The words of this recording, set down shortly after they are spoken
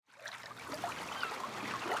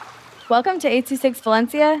Welcome to 826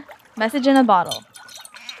 Valencia, message in a bottle.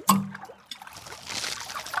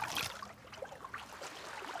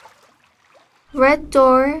 Red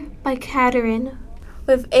Door by Catherine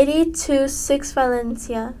with 826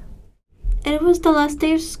 Valencia. And it was the last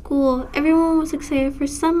day of school. Everyone was excited for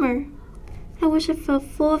summer. I wish I felt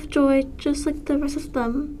full of joy just like the rest of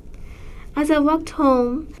them. As I walked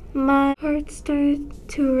home, my heart started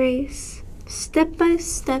to race. Step by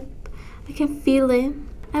step, I can feel it.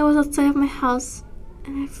 I was outside of my house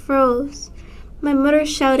and I froze. My mother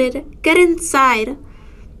shouted, "Get inside!"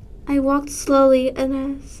 I walked slowly,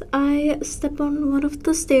 and as I stepped on one of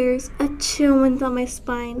the stairs, a chill went down my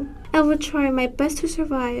spine. I will try my best to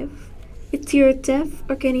survive. It's either death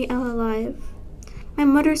or getting out alive. My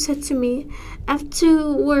mother said to me,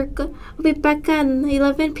 "After work, I'll be back at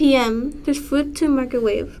 11 p.m. There's food to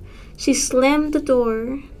microwave." She slammed the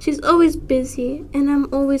door. She's always busy, and I'm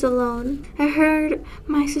always alone. I heard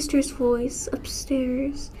my sister's voice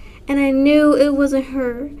upstairs, and I knew it wasn't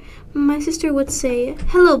her. My sister would say,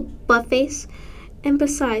 "Hello, buttface." And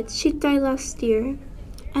besides, she died last year.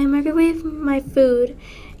 I microwaved my food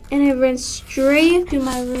and I ran straight to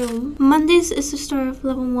my room. Mondays is the start of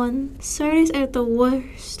level 1. Saturdays are the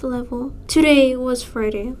worst level. Today was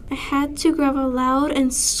Friday. I had to grab a loud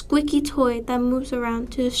and squeaky toy that moves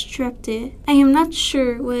around to distract it. I am not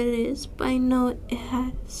sure what it is, but I know it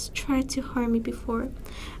has tried to harm me before.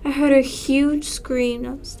 I heard a huge scream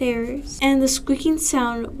upstairs, and the squeaking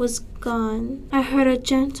sound was gone. I heard a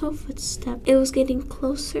gentle footstep. It was getting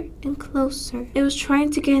closer and closer. It was trying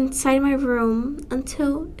to get inside my room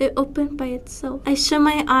until it opened by itself. I shut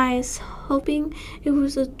my eyes, hoping it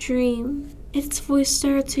was a dream. Its voice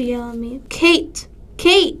started to yell at me, "Kate!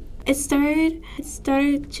 Kate!" It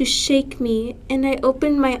started to shake me, and I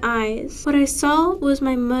opened my eyes. What I saw was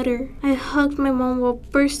my mother. I hugged my mom while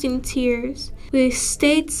bursting in tears. We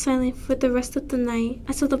stayed silent for the rest of the night.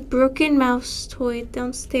 I saw the broken mouse toy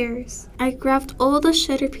downstairs. I grabbed all the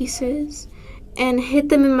shattered pieces and hid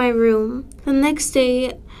them in my room. The next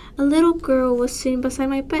day, a little girl was sitting beside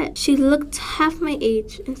my bed. She looked half my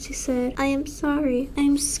age, and she said, "I am sorry. I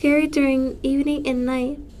am scary during evening and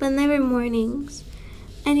night, but never mornings.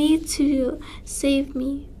 I need to save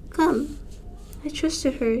me. Come." I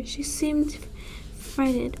trusted her. She seemed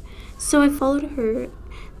frightened, so I followed her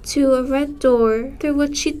to a red door. Through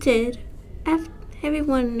what she did,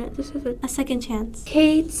 everyone deserves a second chance.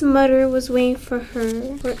 Kate's mother was waiting for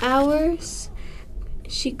her for hours.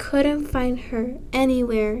 She couldn't find her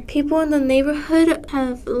anywhere. People in the neighborhood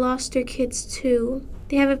have lost their kids too.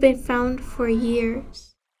 They haven't been found for years.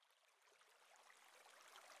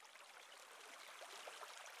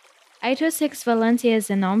 826 Valencia is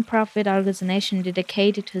a non-profit organization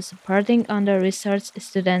dedicated to supporting under-researched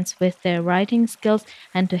students with their writing skills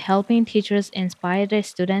and to helping teachers inspire their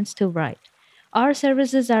students to write. Our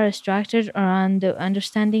services are structured around the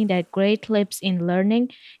understanding that great leaps in learning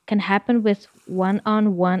can happen with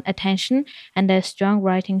one-on-one attention and that strong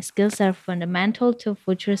writing skills are fundamental to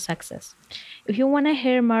future success. If you want to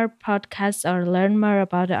hear more podcasts or learn more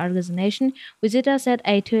about the organization, visit us at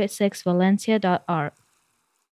 826valencia.org.